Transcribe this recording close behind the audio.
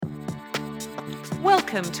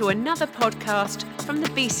Welcome to another podcast from the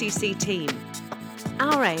BCC team.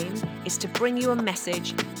 Our aim is to bring you a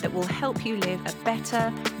message that will help you live a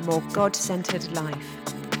better, more God-centered life.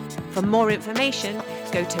 For more information,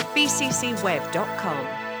 go to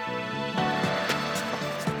bccweb.com.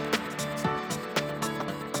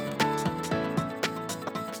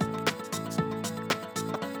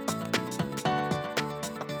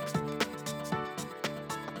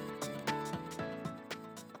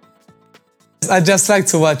 I just like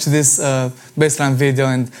to watch this baseline video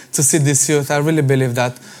and to see this youth. I really believe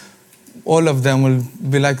that all of them will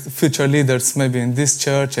be like future leaders, maybe in this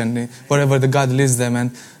church and wherever the God leads them.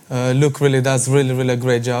 And Luke really does really a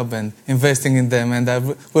great job and investing in them.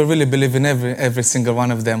 And we really believe in every single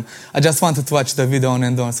one of them. I just wanted to watch the video on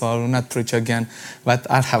and on, so I will not preach again, but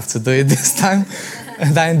I'll have to do it this time.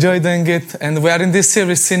 And I enjoy doing it. And we are in this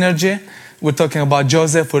series, Synergy. We're talking about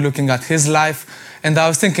Joseph. We're looking at his life. And I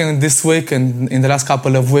was thinking this week and in the last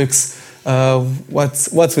couple of weeks,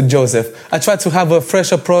 what's with Joseph? I try to have a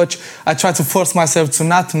fresh approach. I try to force myself to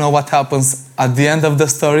not know what happens at the end of the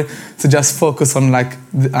story, to just focus on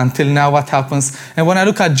until now what happens. And when I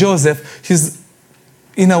look at Joseph, he's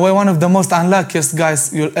in a way one of the most unluckiest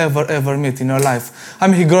guys you'll ever meet in your life. I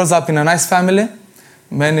mean, he grows up in a nice family,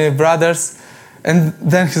 many brothers, and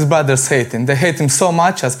then his brothers hate him. They hate him so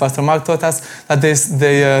much, as Pastor Mark taught us, that they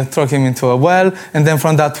throw him into a well. And then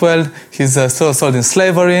from that well, he's sold in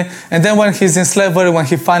slavery. And then when he's in slavery, when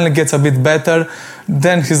he finally gets a bit better,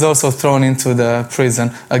 then he's also thrown into the prison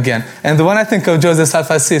again. And when I think of Joseph's life,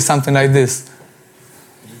 I see something like this.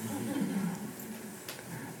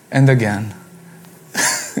 And again.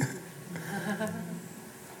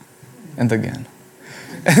 And again.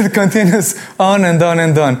 And it continues on and on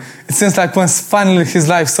and on. It seems like once finally his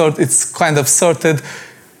life it's kind of sorted,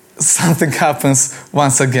 something happens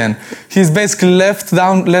once again. He's basically let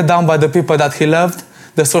down by the people that he loved,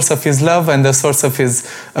 the source of his love and the source of his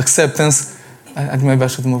acceptance. Maybe I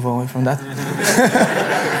should move away from that.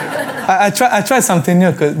 I tried something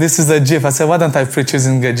new, because this is a GIF. I said, why don't I preach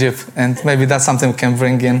using a GIF? And maybe that's something we can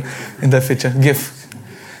bring in the future. GIF.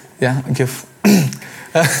 Yeah, GIF.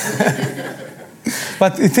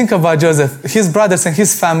 But you think about Joseph, his brothers and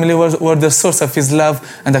his family were the source of his love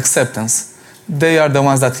and acceptance. They are the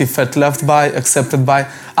ones that he felt loved by, accepted by,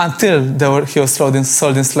 until he was sold in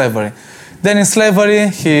slavery. Then in slavery,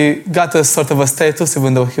 he got a sort of a status,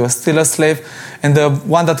 even though he was still a slave. And the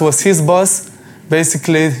one that was his boss,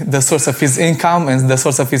 basically the source of his income and the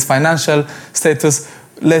source of his financial status,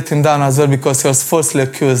 let him down as well, because he was falsely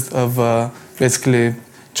accused of basically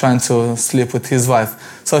trying to sleep with his wife.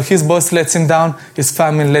 So his boss lets him down, his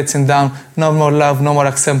family lets him down, no more love, no more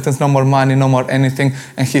acceptance, no more money, no more anything,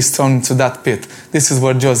 and he's thrown into that pit. This is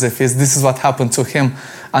where Joseph is. This is what happened to him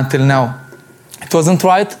until now. It wasn't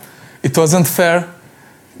right, it wasn't fair,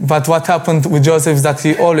 but what happened with Joseph is that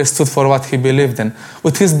he always stood for what he believed in.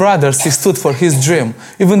 With his brothers, he stood for his dream.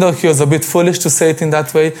 Even though he was a bit foolish to say it in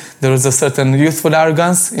that way, there was a certain youthful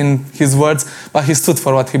arrogance in his words, but he stood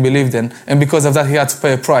for what he believed in. And because of that, he had to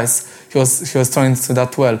pay a price. He was thrown into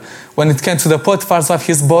that well. When it came to the Potiphar's wife,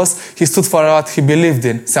 his boss, he stood for what he believed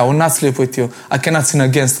in. He said, I will not sleep with you. I cannot sin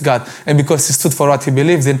against God. And because he stood for what he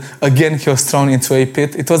believed in, again, he was thrown into a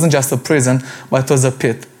pit. It wasn't just a prison, but it was a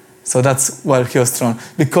pit. So that's where he was thrown,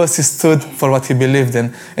 because he stood for what he believed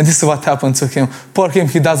in. And this is what happened to him. Poor him,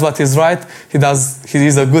 he does what is right. He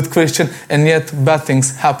is a good Christian, and yet bad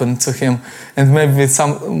things happen to him. And maybe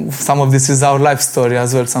some of this is our life story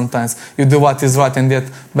as well sometimes. You do what is right, and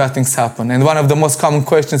yet bad things happen. And one of the most common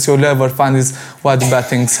questions you'll ever find is, why do bad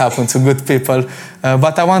things happen to good people?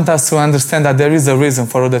 But I want us to understand that there is a reason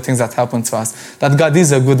for all the things that happen to us. That God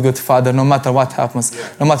is a good Father, no matter what happens,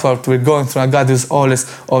 no matter what we're going through. God is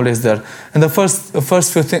always there. And the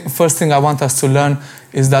first thing I want us to learn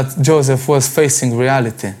is that Joseph was facing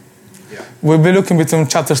reality. Yeah. We'll be looking between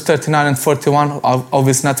chapters 39 and 41. I'll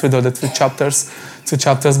obviously not read all the two chapters,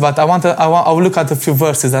 but I will look at a few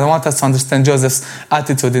verses, and I want us to understand Joseph's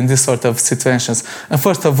attitude in these sort of situations. And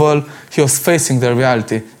first of all, he was facing the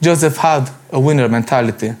reality. Joseph had a winner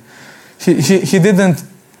mentality. He didn't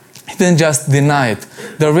just deny it.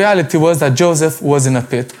 The reality was that Joseph was in a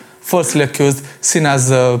pit, falsely accused, seen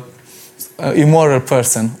as a immoral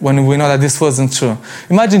person, when we know that this wasn't true.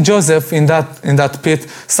 Imagine Joseph in that pit.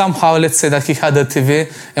 Somehow, let's say that he had a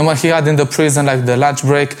TV, and when he had in the prison, like the lunch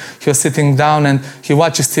break, he was sitting down and he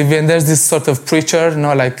watches TV, and there's this sort of preacher,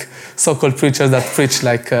 like so-called preachers that preach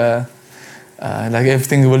like like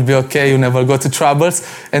everything will be okay, you never go to troubles.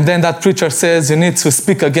 And then that preacher says you need to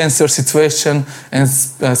speak against your situation and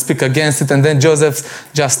speak against it. And then Joseph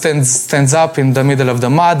just stands up in the middle of the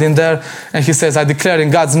mud in there, and he says, I declare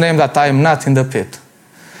in God's name that I am not in the pit.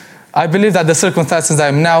 I believe that the circumstances I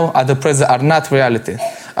am now at the present are not reality.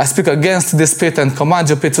 I speak against this pit and command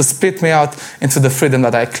your pit to spit me out into the freedom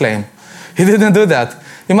that I claim. He didn't do that.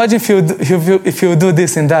 Imagine if you would do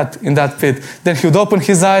this in that pit. Then he would open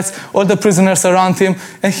his eyes, all the prisoners around him,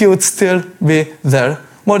 and he would still be there.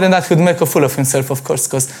 More than that, he would make a fool of himself, of course,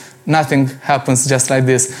 because nothing happens just like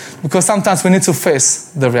this. Because sometimes we need to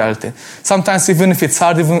face the reality. Sometimes, even if it's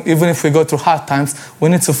hard, even if we go through hard times, we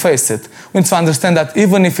need to face it. We need to understand that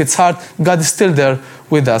even if it's hard, God is still there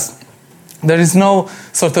with us. There is no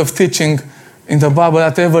sort of teaching in the Bible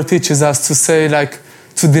that ever teaches us to say, like,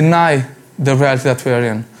 to deny the reality that we are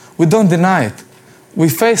in. We don't deny it. We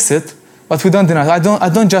face it, but we don't deny it. I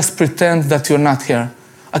don't just pretend that you're not here.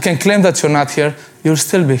 I can claim that you're not here. You'll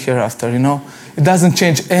still be here after, you know. It doesn't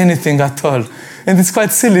change anything at all. And it's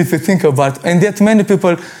quite silly if you think about it. And yet many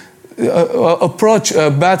people approach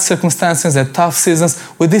bad circumstances and tough seasons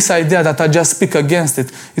with this idea that I just speak against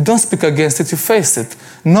it. You don't speak against it, you face it.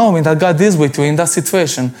 Knowing that God is with you in that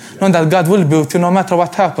situation. Knowing that God will be with you no matter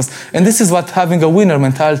what happens. And this is what having a winner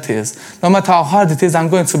mentality is. No matter how hard it is, I'm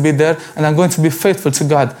going to be there and I'm going to be faithful to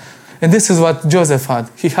God. And this is what Joseph had.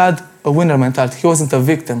 He had a winner mentality. He wasn't a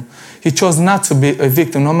victim. He chose not to be a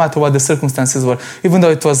victim no matter what the circumstances were, even though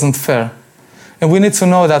it wasn't fair. And we need to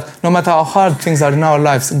know that no matter how hard things are in our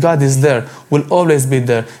lives, God is there, will always be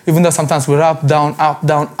there. Even though sometimes we're up, down,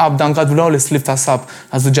 God will always lift us up,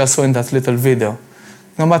 as we just saw in that little video.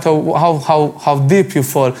 No matter how deep you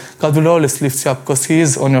fall, God will always lift you up because He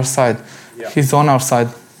is on your side. Yeah. He's on our side,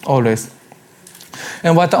 always.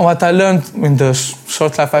 And what I learned in the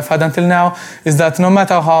short life I've had until now is that no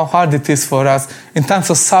matter how hard it is for us, in times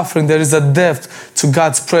of suffering, there is a depth to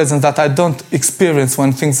God's presence that I don't experience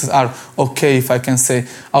when things are okay, if I can say.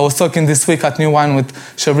 I was talking this week at New Wine with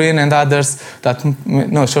Shireen and others that,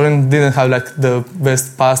 Shireen didn't have like the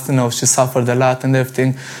best past, she suffered a lot and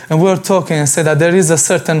everything. And we were talking and said that there is a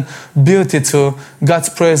certain beauty to God's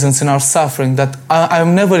presence in our suffering that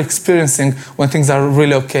I'm never experiencing when things are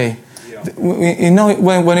really okay. When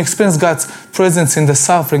you experience God's presence in the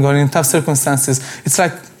suffering or in tough circumstances, it's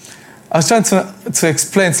like, I was trying to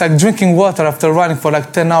explain, it's like drinking water after running for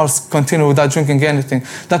like 10 hours continue without drinking anything.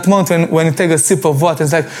 That moment when you take a sip of water,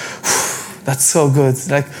 it's like, that's so good.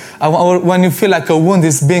 Like when you feel like a wound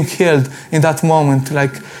is being healed in that moment,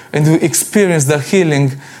 like, and you experience the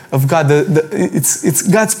healing of God. It's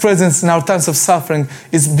God's presence in our times of suffering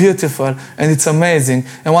is beautiful and it's amazing.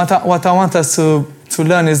 And what I want us to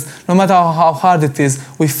learn is no matter how hard it is,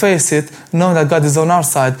 we face it, knowing that God is on our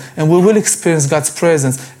side, and we will experience God's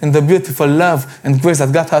presence and the beautiful love and grace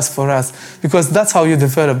that God has for us. Because that's how you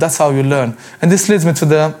develop, that's how you learn. And this leads me to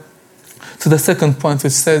the second point,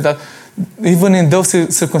 which says that even in those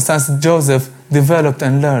circumstances, Joseph developed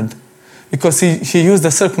and learned. Because he used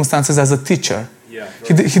the circumstances as a teacher. Yeah,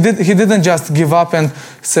 he didn't just give up and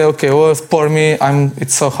say, okay, well, poor me,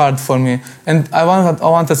 it's so hard for me. And I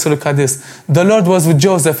wanted to look at this. The Lord was with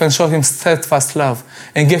Joseph and showed him steadfast love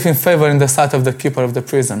and gave him favor in the sight of the keeper of the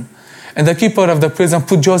prison. And the keeper of the prison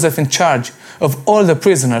put Joseph in charge of all the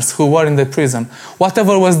prisoners who were in the prison.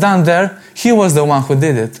 Whatever was done there, he was the one who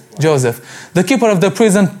did it, Joseph. The keeper of the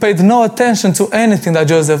prison paid no attention to anything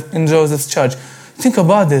that in Joseph's charge. Think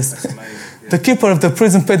about this. The keeper of the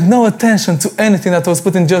prison paid no attention to anything that was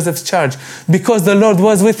put in Joseph's charge because the Lord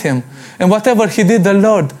was with him. And whatever he did, the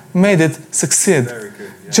Lord made it succeed. Very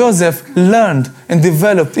good, yeah. Joseph learned and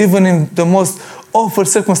developed even in the most awful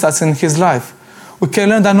circumstances in his life. We can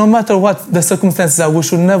learn that no matter what the circumstances are, we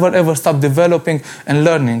should never ever stop developing and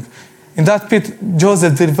learning. In that pit,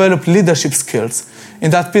 Joseph developed leadership skills.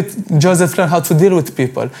 In that pit, Joseph learned how to deal with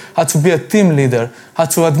people, how to be a team leader, how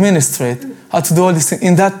to administrate, how to do all these things.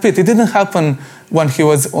 In that pit, it didn't happen when he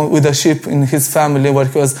was with a sheep in his family where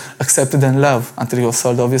he was accepted and loved until he was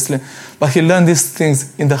sold, obviously. But he learned these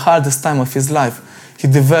things in the hardest time of his life. He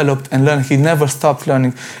developed and learned. He never stopped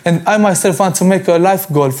learning. And I myself want to make a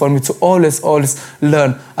life goal for me to always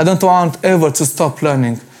learn. I don't want ever to stop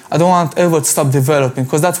learning. I don't want ever to stop developing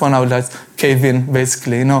because that's when I would like cave in,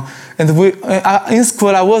 basically, And in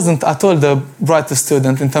school, I wasn't at all the brightest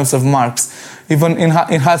student in terms of marks. Even in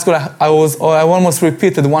high school, I almost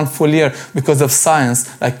repeated one full year because of science,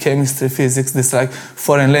 like chemistry, physics, this like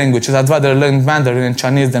foreign languages. I'd rather learn Mandarin and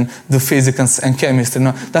Chinese than do physics and chemistry.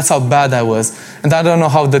 No, that's how bad I was. And I don't know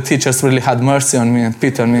how the teachers really had mercy on me and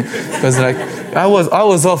pity on me, because like I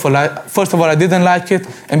was awful. First of all, I didn't like it,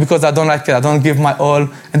 and because I don't like it, I don't give my all.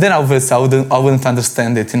 And then obviously I wouldn't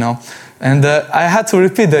understand it, And I had to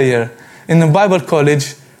repeat the year. In the Bible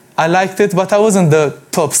college, I liked it, but I wasn't the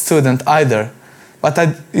top student either. But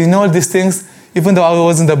in all these things, even though I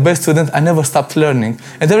wasn't the best student, I never stopped learning.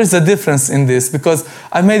 And there is a difference in this, because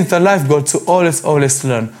I made it a life goal to always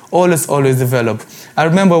learn, always develop. I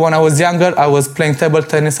remember when I was younger, I was playing table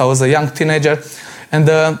tennis. I was a young teenager,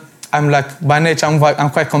 and I'm like, by nature, I'm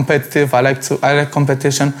quite competitive. I like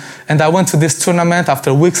competition. And I went to this tournament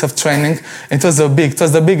after weeks of training. It was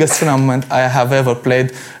the biggest tournament I have ever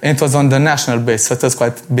played. And it was on the national base, so it was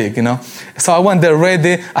quite big, So I went there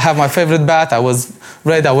ready. I have my favorite bat. I was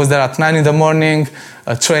ready. I was there at 9 in the morning,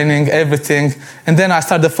 training, everything. And then I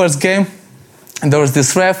started the first game, and there was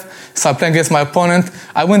this ref. So I'm playing against my opponent.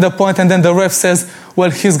 I win the point, and then the ref says,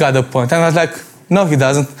 well, he's got the point. And I was like, no, he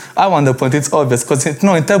doesn't. I won the point. It's obvious. Because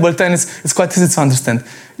in table tennis, it's quite easy to understand.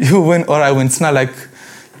 You win or I win.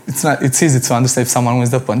 It's easy to understand if someone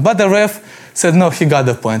wins the point. But the ref said, no, he got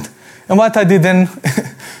the point. And what I did then,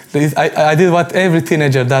 I did what every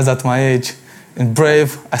teenager does at my age. And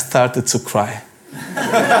brave, I started to cry.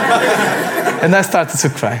 And I started to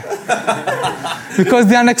cry. Because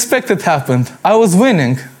the unexpected happened. I was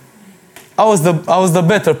winning. I was the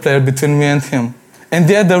better player between me and him. And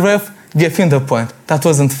yet the ref gave him the point. That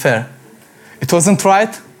wasn't fair. It wasn't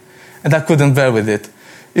right, and I couldn't bear with it.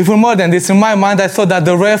 Even more than this, in my mind, I thought that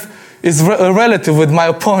the ref is a relative with my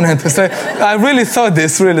opponent. It's like, I really thought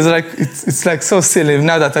this, really. It's like so silly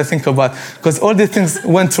now that I think about it. Because all these things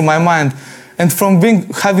went through my mind. And from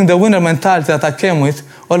having the winner mentality that I came with,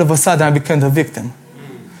 all of a sudden I became the victim.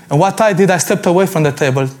 And what I did, I stepped away from the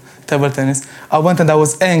table tennis. I went and I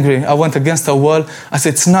was angry. I went against the wall. I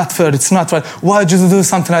said, it's not fair. It's not right. Why did you do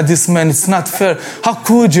something like this, man? It's not fair. How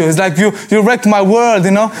could you? It's like you wrecked my world,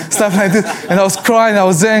 stuff like this. And I was crying. I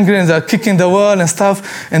was angry and I was kicking the wall and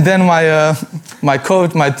stuff. And then my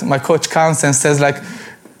coach comes and says, like,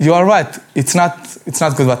 you are right. It's not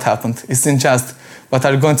good what happened. It's unjust. But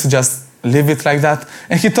are you going to just leave it like that?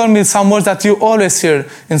 And he told me some words that you always hear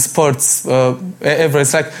in sports ever.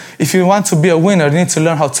 It's like, if you want to be a winner, you need to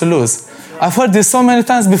learn how to lose. I've heard this so many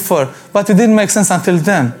times before, but it didn't make sense until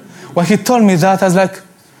then. When he told me that, I was like,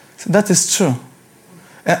 that is true.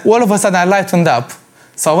 And all of a sudden, I lightened up.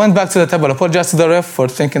 So I went back to the table, apologized to the ref for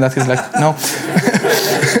thinking that he's like, no.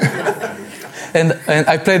 And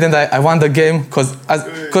I played and I won the game because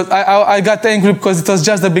I got angry because it was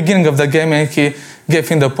just the beginning of the game and he gave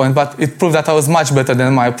him the point, but it proved that I was much better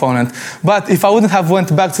than my opponent. But if I wouldn't have gone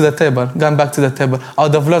back to the table, I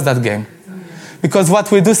would have lost that game. Because what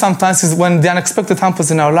we do sometimes is when the unexpected happens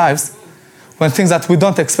in our lives, when things that we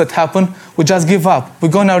don't expect happen, we just give up. We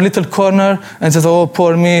go in our little corner and say, oh,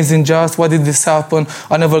 poor me, it's unjust, why did this happen?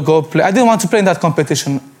 I'll never go play. I didn't want to play in that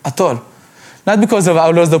competition at all. Not because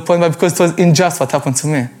I lost the point, but because it was unjust what happened to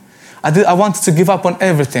me. I wanted to give up on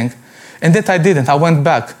everything. And that I didn't. I went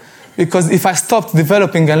back. Because if I stopped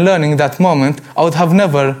developing and learning that moment, I would have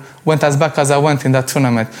never went as back as I went in that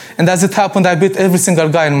tournament. And as it happened, I beat every single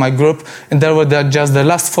guy in my group, and there were just the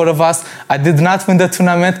last 4 of us. I did not win the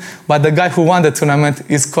tournament, but the guy who won the tournament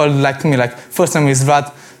is called like me. Like, first name is Rad,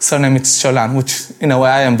 surname is Cholan, which, in a way,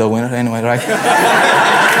 I am the winner anyway, right?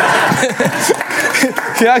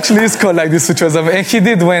 He actually is called like this, which was amazing. And he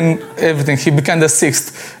did win everything. He became the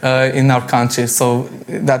 6th in our country, so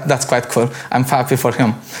that's quite cool. I'm happy for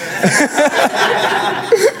him.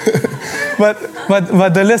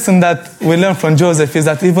 But the lesson that we learn from Joseph is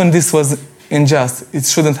that even this was unjust. It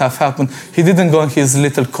shouldn't have happened. He didn't go in his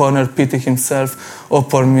little corner, pity himself. Oh,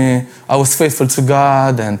 poor me. I was faithful to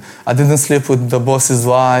God, and I didn't sleep with the boss's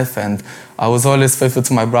wife, and I was always faithful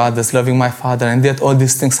to my brothers, loving my father, and yet all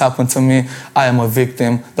these things happened to me. I am a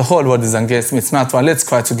victim. The whole world is against me. It's not right. Let's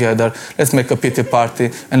cry together. Let's make a pity party,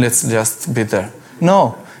 and let's just be there.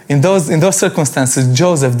 No. In those circumstances,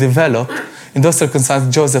 Joseph developed. In those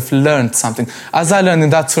circumstances, Joseph learned something. As I learned in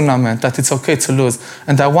that tournament, that it's okay to lose.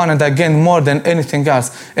 And I won and I gained more than anything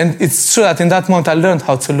else. And it's true that in that moment, I learned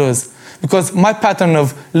how to lose. Because my pattern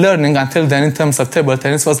of learning until then in terms of table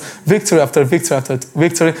tennis was victory after victory after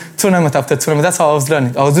victory, tournament after tournament. That's how I was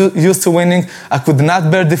learning. I was used to winning. I could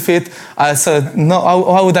not bear defeat. I said, no,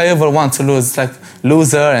 how would I ever want to lose? Like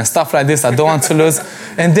loser and stuff like this. I don't want to lose.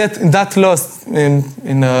 And that loss in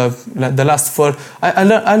the last 4, I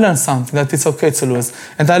learned something, that it's okay to lose.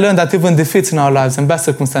 And I learned that even defeats in our lives and bad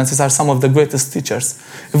circumstances are some of the greatest teachers.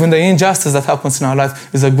 Even the injustice that happens in our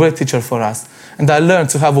life is a great teacher for us. And I learned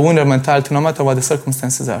to have a winner mentality no matter what the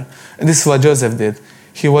circumstances are. And this is what Joseph did.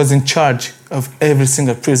 He was in charge of every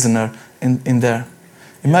single prisoner in there.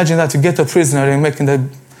 Imagine that you get a prisoner and making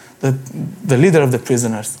the leader of the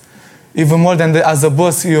prisoners. Even more than as a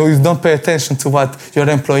boss, you don't pay attention to what your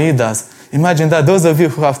employee does. Imagine that, those of you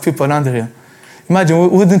who have people under you.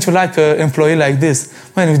 Imagine, wouldn't you like an employee like this?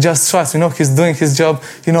 Man, you just trust, he's doing his job,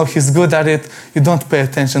 he's good at it, you don't pay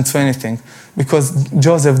attention to anything. Because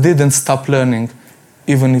Joseph didn't stop learning,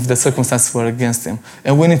 even if the circumstances were against him.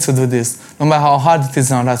 And we need to do this. No matter how hard it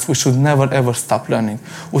is in our lives, we should never ever stop learning.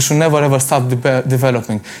 We should never ever stop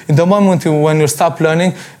developing. In the moment when you stop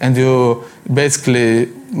learning and you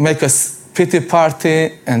basically make a pity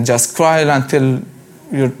party and just cry until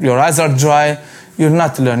your eyes are dry, you're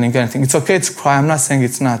not learning anything. It's okay to cry, I'm not saying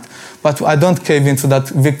it's not. But I don't cave into that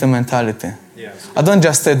victim mentality. Yes. I don't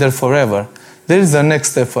just stay there forever. There is a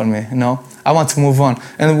next step for me, I want to move on.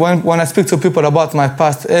 And when I speak to people about my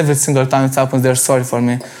past, every single time it happens, they're sorry for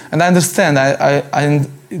me. And I understand,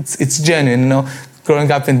 it's genuine,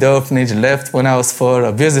 Growing up in the orphanage, left when I was 4,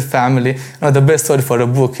 abusive family, the best story for a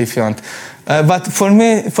book if you want. But for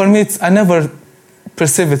me, I never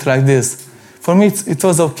perceive it like this. For me, it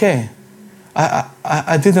was okay.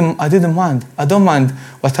 I didn't mind. I don't mind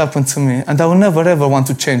what happened to me, and I will never ever want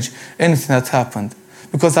to change anything that happened,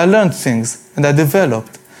 because I learned things and I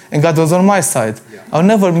developed, and God was on my side. Yeah. I'll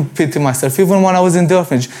never pity myself. Even when I was in the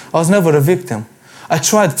orphanage, I was never a victim. I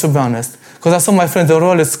tried, to be honest, because I saw my friends, they were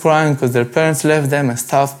always crying because their parents left them and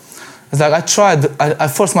stuff. It's like I tried. I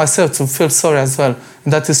forced myself to feel sorry as well,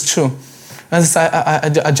 and that is true. And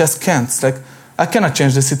I just can't. It's like I cannot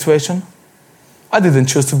change the situation. I didn't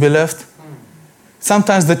choose to be left.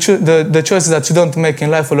 Sometimes the choices that you don't make in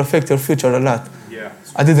life will affect your future a lot. Yeah.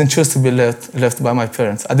 I didn't choose to be left by my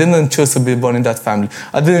parents. I didn't choose to be born in that family.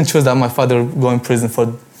 I didn't choose that my father would go in prison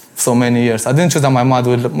for so many years. I didn't choose that my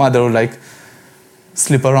mother would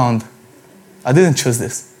sleep around. I didn't choose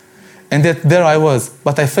this. And yet there I was,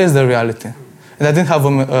 but I faced the reality. And I didn't have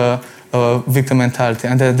a victim mentality,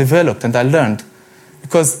 and I developed and I learned.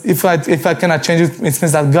 Because if I cannot change it, it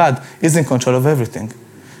means that God is in control of everything.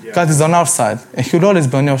 Yeah. God is on our side, and He will always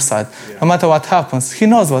be on your side. Yeah. No matter what happens, He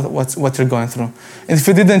knows what you're going through. And if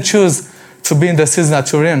you didn't choose to be in the season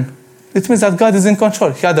that you're in, it means that God is in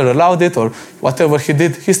control. He either allowed it or whatever He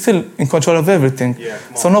did, He's still in control of everything. Yeah,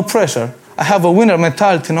 so no pressure. I have a winner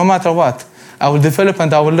mentality no matter what. I will develop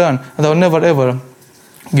and I will learn, and I will never ever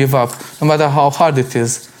give up, no matter how hard it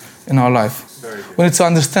is in our life. We need to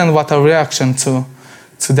understand what our reaction to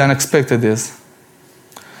the unexpected is.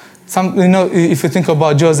 If you think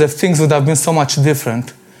about Joseph, things would have been so much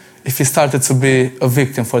different if he started to be a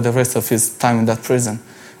victim for the rest of his time in that prison.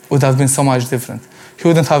 It would have been so much different. He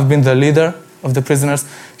wouldn't have been the leader of the prisoners.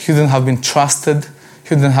 He wouldn't have been trusted.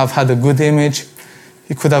 He wouldn't have had a good image.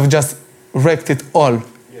 He could have just wrecked it all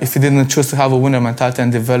if he didn't choose to have a winner mentality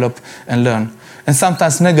and develop and learn. And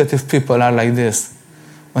sometimes negative people are like this.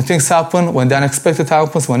 When things happen, when the unexpected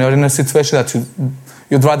happens, when you're in a situation that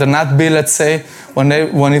you'd rather not be, let's say, when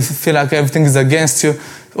you feel like everything is against you,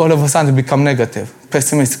 all of a sudden you become negative,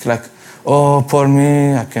 pessimistic, like, oh, poor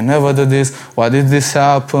me, I can never do this, why did this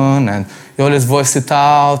happen? And you always voice it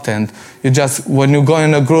out, and when you go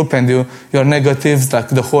in a group and you're negative, like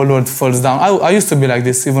the whole world falls down. I used to be like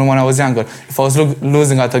this even when I was younger. If I was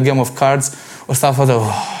losing at a game of cards or stuff, I was like,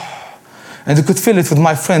 oh. And you could feel it with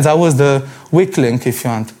my friends. I was the weak link, if you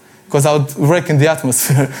want, because I would wreck in the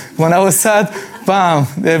atmosphere. When I was sad, bam,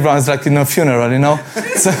 everyone's like in a funeral,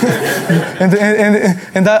 So,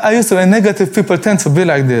 and I used to, and negative people tend to be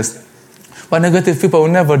like this. But negative people will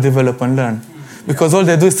never develop and learn, because all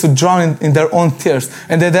they do is to drown in their own tears.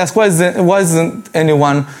 And they ask, why isn't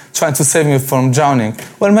anyone trying to save me from drowning?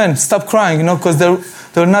 Well, man, stop crying, because there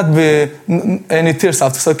will not be any tears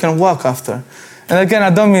after, so you can walk after. And again, I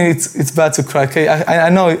don't mean it's bad to cry. Okay?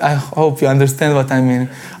 I hope you understand what I mean.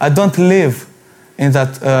 I don't live in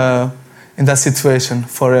that situation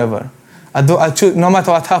forever. I choose, no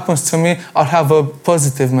matter what happens to me, I'll have a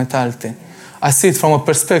positive mentality. I see it from a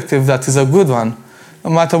perspective that is a good one. No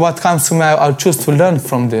matter what comes to me, I'll choose to learn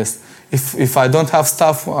from this. if I don't have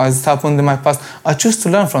stuff as happened in my past, I choose to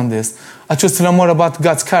learn from this. I choose to learn more about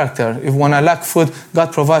God's character. When I lack food,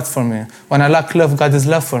 God provides for me. When I lack love, God is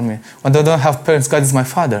love for me. When I don't have parents, God is my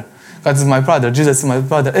father. God is my brother. Jesus is my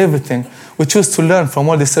brother. Everything. We choose to learn from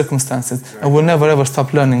all these circumstances. And we'll never ever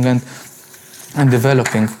stop learning and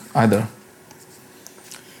developing either.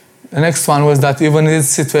 The next one was that even in this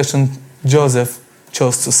situation, Joseph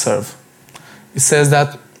chose to serve. It says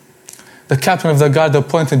that the captain of the guard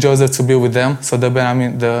appointed Joseph to be with them, so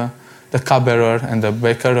the cupbearer and the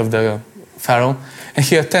baker of the Pharaoh, and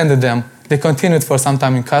he attended them. They continued for some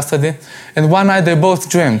time in custody, and one night they both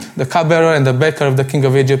dreamed, the cupbearer and the baker of the king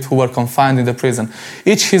of Egypt, who were confined in the prison,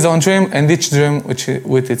 each his own dream, and each dream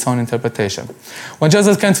with its own interpretation. When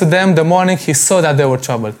Joseph came to them the morning, he saw that they were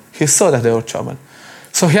troubled.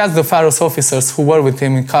 So he asked the Pharaoh's officers who were with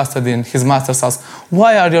him in custody in his master's house,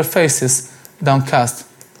 "Why are your faces downcast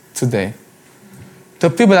today?" The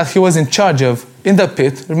people that he was in charge of in the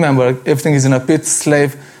pit, remember, everything is in a pit,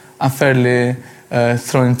 slave, unfairly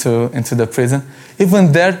thrown into the prison.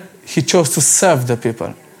 Even there, he chose to serve the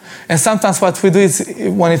people. And sometimes what we do is,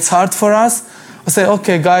 when it's hard for us, we say,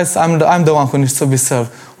 "Okay, guys, I'm the one who needs to be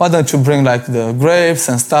served. Why don't you bring like the grapes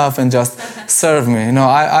and stuff and just serve me? You know,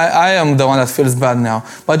 I am the one that feels bad now."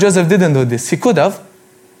 But Joseph didn't do this. He could have,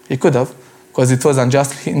 because it was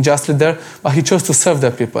unjustly there, but he chose to serve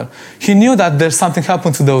the people. He knew that there's something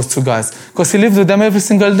happened to those two guys, because he lived with them every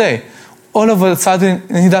single day. All of a sudden,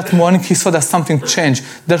 in that morning, he saw that something changed.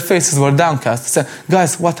 Their faces were downcast. He said,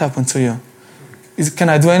 "Guys, what happened to you? Can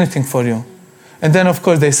I do anything for you?" And then, of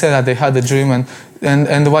course, they said that they had a dream,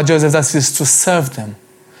 and what Joseph does is to serve them.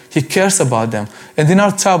 He cares about them. And in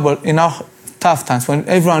our trouble, in our tough times, when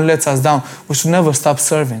everyone lets us down, we should never stop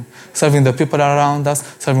serving. Serving the people around us,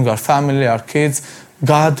 serving our family, our kids,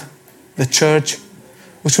 God, the church.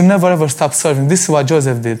 We should never ever stop serving. This is what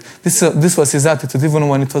Joseph did. This was his attitude, even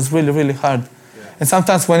when it was really, really hard. And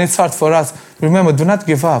sometimes when it's hard for us, remember, do not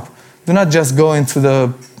give up. Do not just go into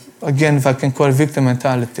the, again, if I can call it, victim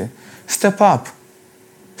mentality. Step up.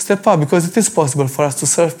 Step up, because it is possible for us to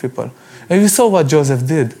serve people. And you saw what Joseph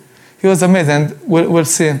did. He was amazing. And we'll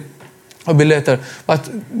see a bit later. But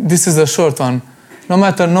this is a short one. No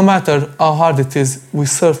matter how hard it is, we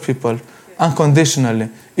serve people unconditionally.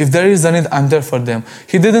 If there is a need, I'm there for them.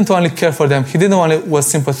 He didn't only care for them. He didn't only was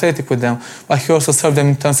sympathetic with them, but he also served them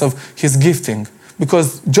in terms of his gifting.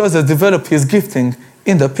 Because Joseph developed his gifting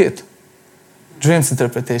in the pit. Dreams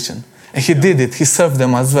interpretation. And he did it. He served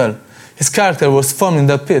them as well. His character was formed in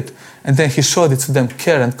the pit. And then he showed it to them,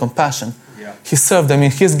 care and compassion. Yeah. He served them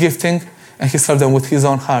in his gifting, and he served them with his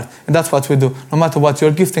own heart. And that's what we do. No matter what your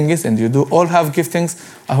gifting is, and you do all have giftings.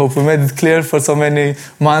 I hope we made it clear for so many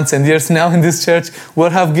months and years now in this church. We all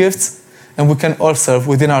have gifts, and we can all serve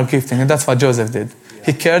within our gifting. And that's what Joseph did. Yeah.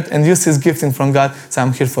 He cared and used his gifting from God. So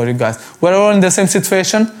I'm here for you guys. We're all in the same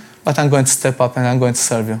situation, but I'm going to step up and I'm going to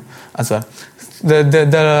serve you as well.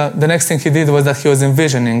 The next thing he did was that he was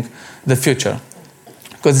envisioning the future.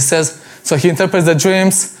 Because it says, so he interprets the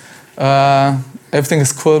dreams, everything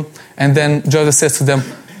is cool, and then Joseph says to them,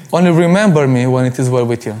 "Only remember me when it is well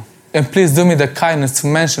with you. And please do me the kindness to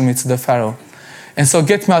mention me to the Pharaoh. And so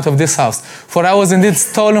get me out of this house. For I was indeed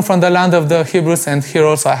stolen from the land of the Hebrews, and here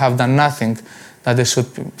also I have done nothing that they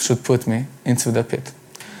should put me into the pit."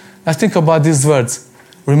 Now think about these words.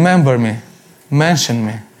 Remember me. Mention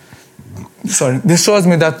me. This shows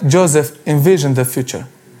me that Joseph envisioned the future.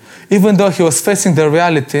 Even though he was facing the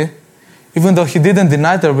reality, even though he didn't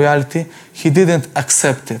deny the reality, he didn't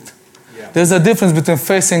accept it. Yeah. There's a difference between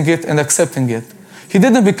facing it and accepting it. He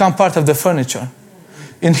didn't become part of the furniture.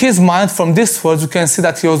 In his mind, from these words, we can see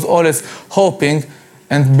that he was always hoping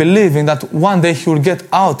and believing that one day he will get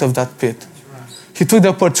out of that pit. Right. He took the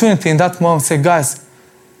opportunity in that moment to say, "Guys,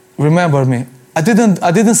 remember me. I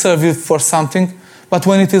didn't serve you for something, but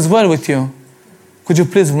when it is well with you, could you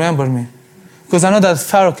please remember me? Because I know that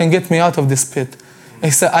Pharaoh can get me out of this pit." And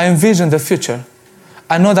he said, "I envision the future.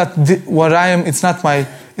 I know that what I am, it's not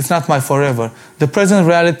my forever. The present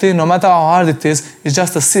reality, no matter how hard it is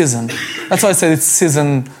just a season." That's why I said it's a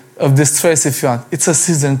season of distress, if you want. It's a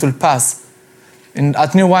season, it will pass.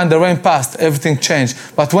 At New Wine, the rain passed, everything changed.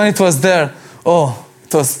 But when it was there,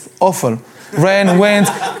 it was awful. Rain, wind.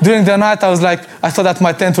 During the night, I thought that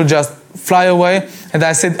my tent would just fly away. And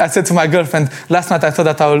I said to my girlfriend, last night I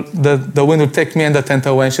thought that the wind would take me and the tent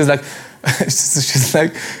away. And she's like,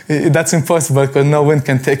 "That's impossible because no wind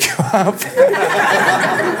can take you up."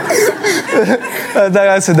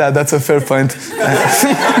 I said, "That's a fair point."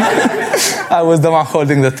 I was the one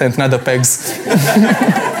holding the tent, not the pegs.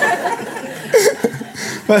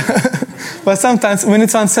 But sometimes we need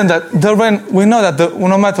to understand that the rain, we know that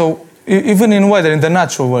no matter even in weather, in the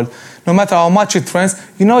natural world. No matter how much it rains,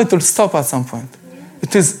 you know it will stop at some point.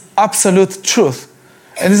 It is absolute truth.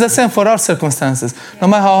 And it's the same for our circumstances. No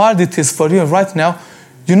matter how hard it is for you right now,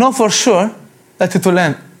 you know for sure that it will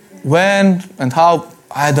end. When and how,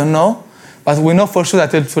 I don't know. But we know for sure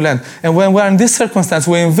that it will end. And when we're in this circumstance,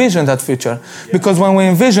 we envision that future. Yeah. Because when we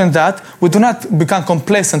envision that, we do not become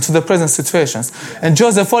complacent to the present situations. Yeah. And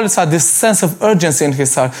Joseph always had this sense of urgency in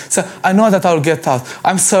his heart. So I know that I'll get out.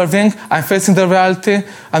 I'm serving, I'm facing the reality,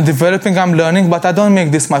 I'm developing, I'm learning, but I don't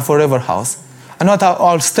make this my forever house. I know that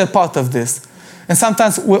I'll step out of this. And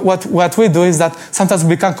sometimes what we do is that sometimes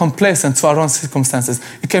we become complacent to our own circumstances.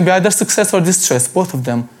 It can be either success or distress, both of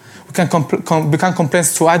them. We can become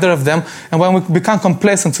complacent to either of them. And when we become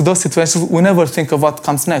complacent to those situations, we never think of what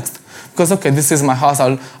comes next. Because, okay, this is my house.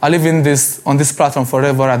 I'll live on this platform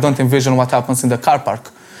forever. I don't envision what happens in the car park.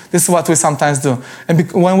 This is what we sometimes do.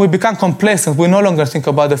 And when we become complacent, we no longer think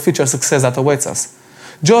about the future success that awaits us.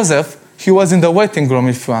 Joseph, he was in the waiting room,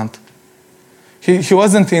 if you want. He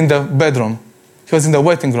wasn't in the bedroom. He was in the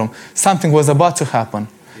waiting room. Something was about to happen.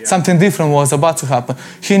 Yeah. Something different was about to happen.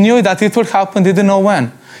 He knew that it would happen, didn't know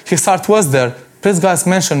when. His heart was there. Please, God,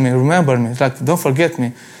 mention me, remember me. Like, don't forget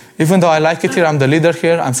me. Even though I like it here, I'm the leader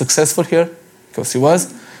here, I'm successful here, because he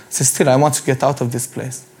was. So still, I want to get out of this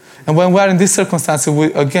place. And when we are in this circumstance,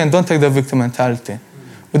 we, again, don't take the victim mentality.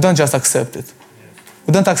 We don't just accept it.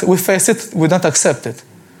 We face it, we don't accept it.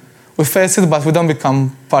 We face it, but we don't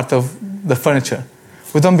become part of the furniture.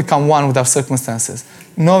 We don't become one with our circumstances,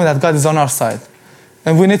 knowing that God is on our side.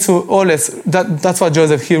 And we need to always, that's what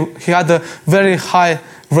Joseph, he had a very high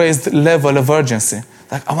raised level of urgency.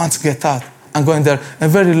 Like, I want to get out. I'm going there. A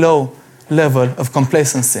very low level of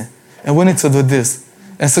complacency. And we need to do this.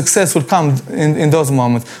 And success will come in those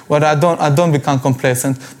moments where I don't become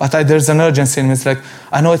complacent, but there's an urgency in me. It's like,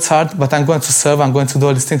 I know it's hard, but I'm going to serve, I'm going to do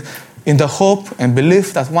all these things in the hope and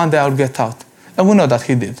belief that one day I'll get out. And we know that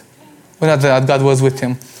he did. We know that God was with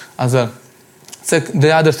him as well. So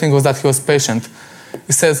the other thing was that he was patient.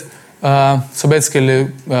 He says, so basically,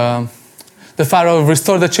 the Pharaoh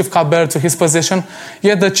restored the chief cupbearer to his position,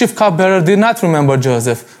 yet the chief cupbearer did not remember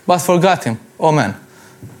Joseph, but forgot him. Oh man.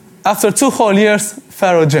 After 2 whole years,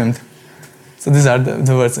 Pharaoh dreamed. So these are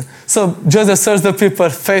the words. So Joseph serves the people,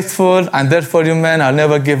 faithful, and there for you men, I'll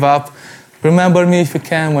never give up. Remember me if you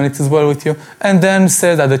can when it is well with you. And then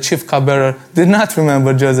said that the chief cupbearer did not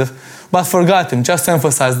remember Joseph, but forgot him. Just to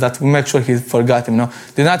emphasize that, we make sure he forgot him. No,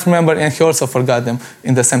 did not remember, and he also forgot them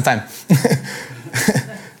in the same time.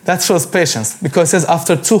 That shows patience, because it says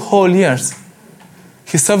after 2 whole years,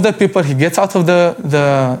 he served the people, he gets out of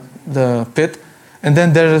the pit, and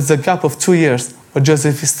then there is a gap of 2 years where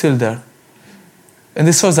Joseph is still there. And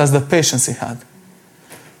this shows us the patience he had.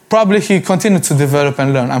 Probably he continued to develop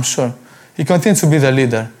and learn, I'm sure. He continued to be the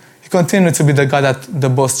leader. He continued to be the guy that the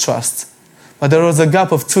boss trusts. But there was a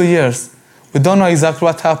gap of 2 years. We don't know exactly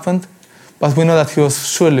what happened, but we know that he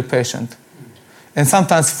was surely patient. And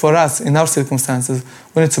sometimes for us, in our circumstances,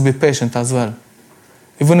 we need to be patient as well.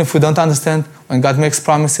 Even if we don't understand, when God makes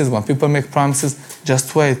promises, when people make promises,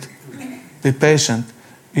 just wait. Be patient.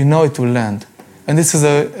 You know it will land. And this is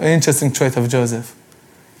an interesting trait of Joseph.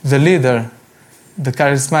 The leader, the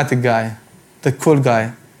charismatic guy, the cool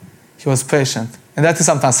guy, he was patient. And that is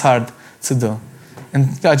sometimes hard to do.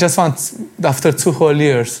 And I just want, after 2 whole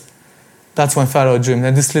years, that's when Pharaoh dreamed.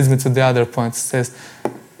 And this leads me to the other point. It says,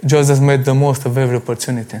 Joseph made the most of every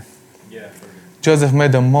opportunity. Yeah. Joseph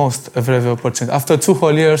made the most of every opportunity. After 2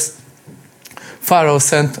 whole years, Pharaoh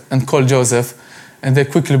sent and called Joseph, and they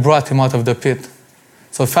quickly brought him out of the pit.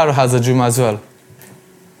 So Pharaoh has a dream as well.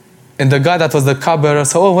 And the guy that was the cupbearer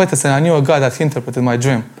said, oh, wait a second, I knew a guy that interpreted my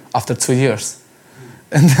dream after 2 years.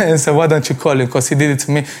 And then he said, why don't you call him? Because he did it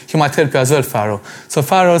to me. He might help you as well, Pharaoh. So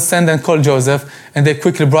Pharaoh sent and called Joseph, and they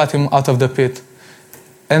quickly brought him out of the pit.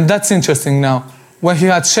 And that's interesting now. When he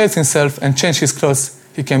had shaved himself and changed his clothes,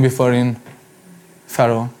 he came before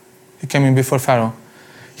Pharaoh. He came in before Pharaoh.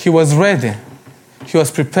 He was ready. He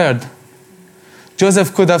was prepared.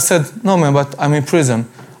 Joseph could have said, no, man, but I'm in prison.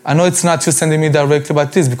 I know it's not you sending me directly, but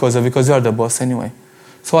it is because you are the boss anyway.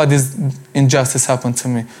 So why this injustice happened to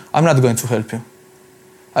me? I'm not going to help you.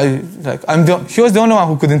 He was the only one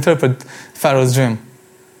who could interpret Pharaoh's dream.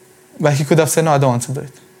 But he could have said, no, I don't want to do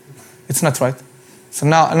it. It's not right. So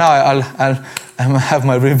now I'll have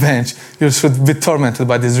my revenge. You should be tormented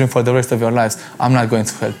by this dream for the rest of your lives. I'm not going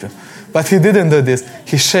to help you. But he didn't do this.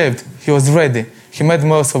 He shaved. He was ready. He made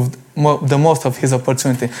the most of his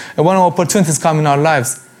opportunity. And when opportunities come in our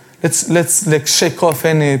lives, let's shake off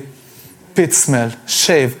any pit smell,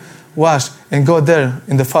 shave, wash, and go there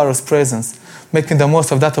in the Pharaoh's presence, making the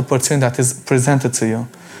most of that opportunity that is presented to you.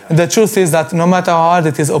 And the truth is that no matter how hard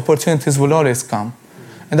it is, opportunities will always come.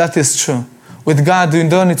 And that is true. With God, you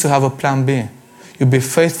don't need to have a plan B. You be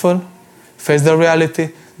faithful, face the reality,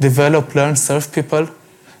 develop, learn, serve people,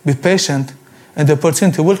 be patient, and the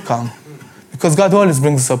opportunity will come. Because God always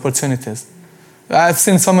brings us opportunities. I've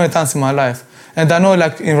seen so many times in my life. And I know,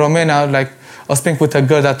 like in Romania, like I was speaking with a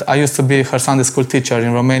girl that I used to be her Sunday school teacher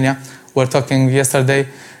in Romania. We were talking yesterday,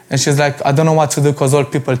 and she's like, I don't know what to do because all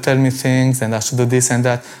people tell me things and I should do this and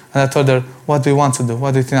that. And I told her, what do you want to do?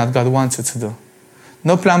 What do you think that God wants you to do?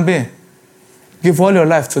 No plan B. Give all your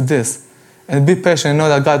life to this. And be patient and know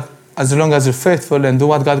that God, as long as you're faithful and do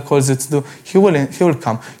what God calls you to do, He will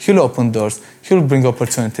come. He'll open doors. He'll bring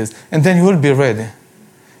opportunities. And then you will be ready.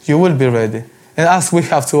 You will be ready. And us, we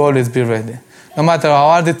have to always be ready. No matter how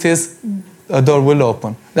hard it is, a door will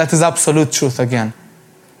open. That is absolute truth again.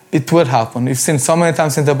 It will happen. You've seen so many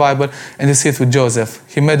times in the Bible, and you see it with Joseph.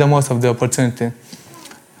 He made the most of the opportunity.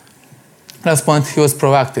 Last point, he was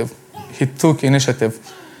proactive. He took initiative.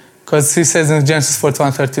 Because he says in Genesis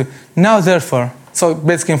 41:30, now therefore, so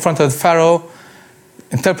basically in front of Pharaoh,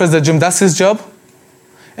 interprets the dream, that's his job.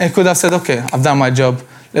 And he could have said, okay, I've done my job,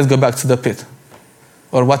 let's go back to the pit.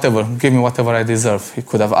 Or whatever, give me whatever I deserve. He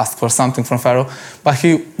could have asked for something from Pharaoh. But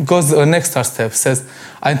he goes the next step, says,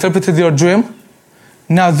 I interpreted your dream,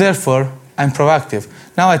 now therefore, I'm proactive.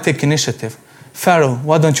 Now I take initiative. Pharaoh,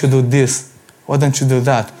 why don't you do this? Why don't you do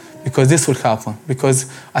that? Because this will happen.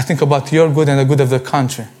 Because I think about your good and the good of the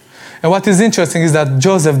country. And what is interesting is that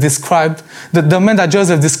Joseph described, the man that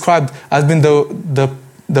Joseph described as being the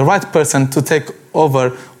right person to take over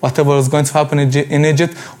whatever was going to happen in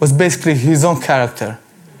Egypt was basically his own character.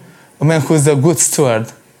 A man who is a good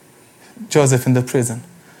steward, Joseph in the prison.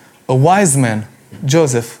 A wise man,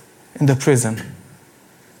 Joseph in the prison.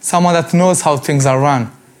 Someone that knows how things are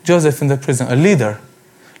run, Joseph in the prison. A leader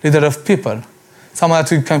of people. Someone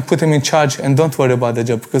that you can put him in charge and don't worry about the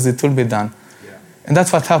job because it will be done. Yeah. And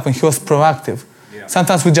that's what happened. He was proactive. Yeah.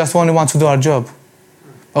 Sometimes we just only want to do our job.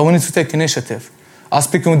 But we need to take initiative. I was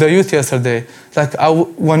speaking with the youth yesterday. Like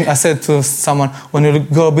when I said to someone, when you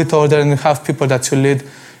go a bit older and you have people that you lead,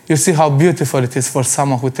 you see how beautiful it is for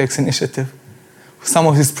someone who takes initiative.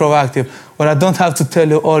 Someone who is proactive. Where I don't have to tell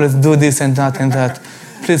you, oh, let's do this and that and that.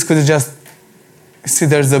 Please, could you just see,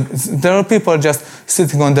 there are people just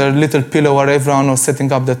sitting on their little pillow or everyone or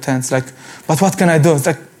setting up the tents. Like, but what can I do? It's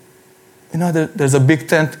like, there's a big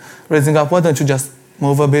tent raising up. Why don't you just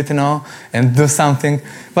move a bit, and do something?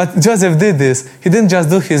 But Joseph did this. He didn't just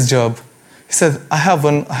do his job. He said, I have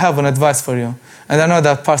an advice for you. And I know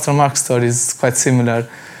that Pastor Mark's story is quite similar,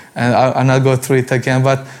 and I'll go through it again.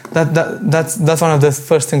 But that's one of the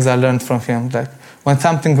first things I learned from him. Like, when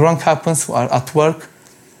something wrong happens at work,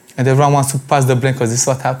 and everyone wants to pass the blame because this is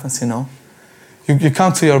what happens, You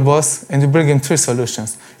come to your boss and you bring him 3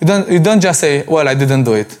 solutions. You don't just say, well, I didn't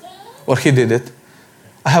do it, or he did it.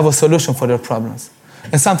 I have a solution for your problems.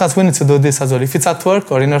 And sometimes we need to do this as well. If it's at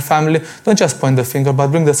work or in your family, don't just point the finger, but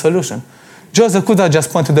bring the solution. Joseph could have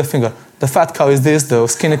just pointed the finger. The fat cow is this, the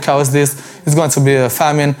skinny cow is this, it's going to be a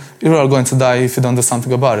famine, you're all going to die if you don't do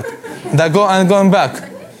something about it. And going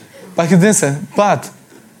back. But he didn't say, but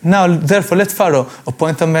now, therefore, let Pharaoh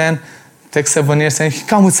appoint a man, take 7 years, and he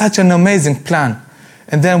came with such an amazing plan.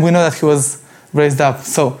 And then we know that he was raised up.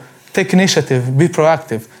 So, take initiative, be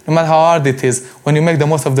proactive. No matter how hard it is, when you make the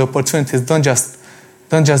most of the opportunities, don't just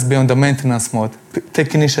be on the maintenance mode.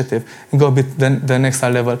 Take initiative and go a bit the next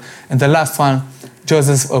level. And the last one,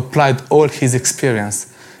 Joseph applied all his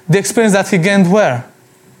experience. The experience that he gained where?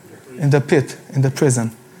 In the pit, in the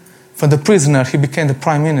prison. From the prisoner, he became the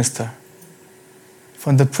prime minister.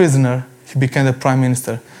 From the prisoner, he became the prime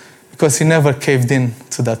minister. Because he never caved in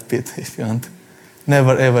to that pit, if you want.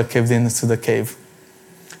 Never ever caved in to the cave.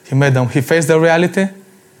 He faced the reality.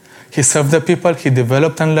 He served the people. He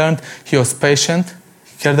developed and learned. He was patient.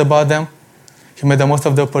 He cared about them. He made the most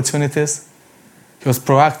of the opportunities. He was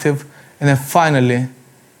proactive. And then finally,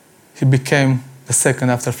 he became the second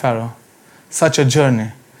after Pharaoh. Such a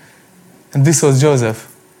journey. And this was Joseph.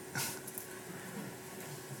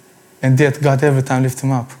 And yet God every time lifted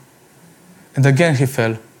him up. And again he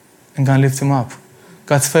fell. And God lifted him up.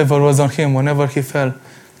 God's favor was on him. Whenever he fell,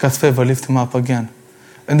 God's favor lifted him up again.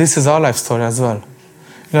 And this is our life story as well.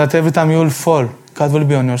 That every time you will fall, God will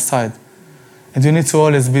be on your side. And you need to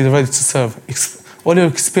always be ready to serve. All your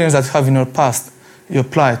experience that you have in your past, you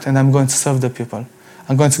apply it. And I'm going to serve the people.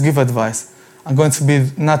 I'm going to give advice. I'm going to be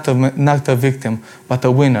not a victim, but a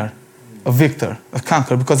winner, a victor, a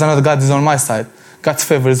conqueror. Because I know that God is on my side. God's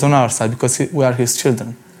favor is on our side because we are His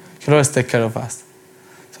children. He'll always take care of us.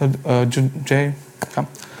 So, Jay, come.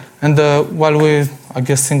 And while we, I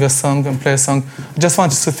guess, sing a song and play a song, I just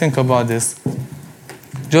want you to think about this.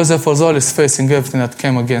 Joseph was always facing everything that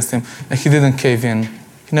came against him, and he didn't cave in.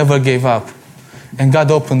 He never gave up. And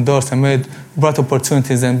God opened doors and brought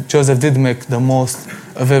opportunities, and Joseph did make the most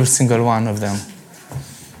of every single one of them.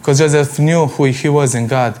 Because Joseph knew who he was in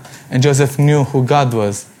God, and Joseph knew who God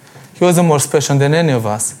was. He wasn't more special than any of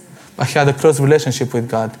us, but he had a close relationship with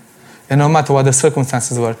God. And no matter what the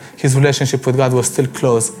circumstances were, his relationship with God was still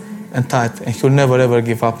close and tight, and he will never ever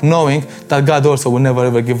give up, knowing that God also will never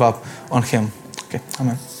ever give up on him. Okay,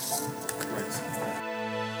 amen.